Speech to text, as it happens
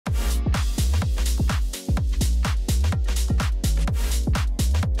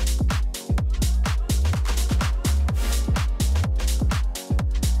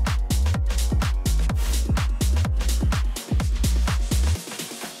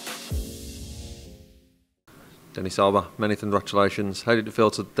Dennis Harbour, many congratulations. How did it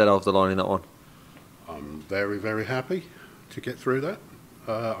feel to dead over the line in that one? I'm very, very happy to get through that.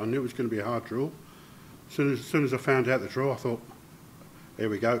 I knew it was going to be a hard draw. As soon as I found out the draw, I thought, here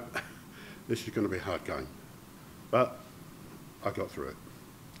we go, this is going to be a hard game. But I got through it.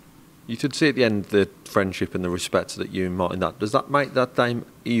 You could see at the end the friendship and the respect that you and Martin had. Does that make that game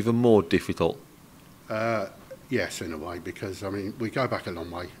even more difficult? Yes, in a way, because I mean we go back a long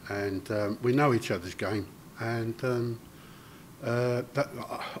way and we know each other's game, and that,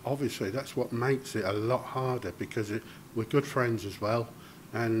 obviously that's what makes it a lot harder, because we're good friends as well.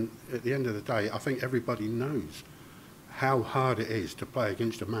 And at the end of the day, I think everybody knows how hard it is to play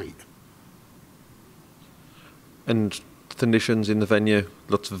against a mate. And the conditions in the venue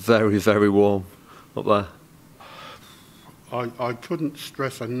looked very, very warm up there. I couldn't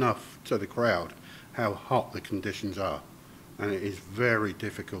stress enough to the crowd how hot the conditions are, and it is very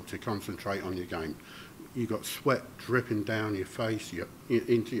difficult to concentrate on your game. You've got sweat dripping down your face,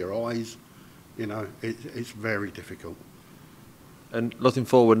 into your eyes. You know, it's very difficult. And looking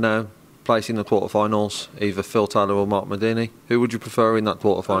forward now, placing the quarterfinals, either Phil Taylor or Mark Medini. Who would you prefer in that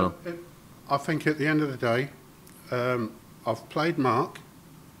quarterfinal? I think at the end of the day, I've played Mark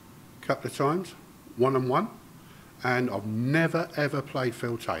a couple of times, one-on-one, and I've never ever played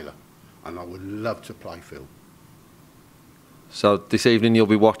Phil Taylor, and I would love to play Phil. So this evening you'll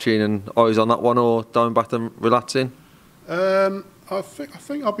be watching and eyes on that one, or going back and relaxing? I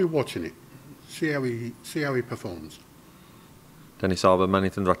think I'll be watching it, see how he performs. Dennis Harbour,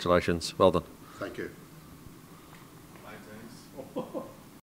 many congratulations. Well done. Thank you.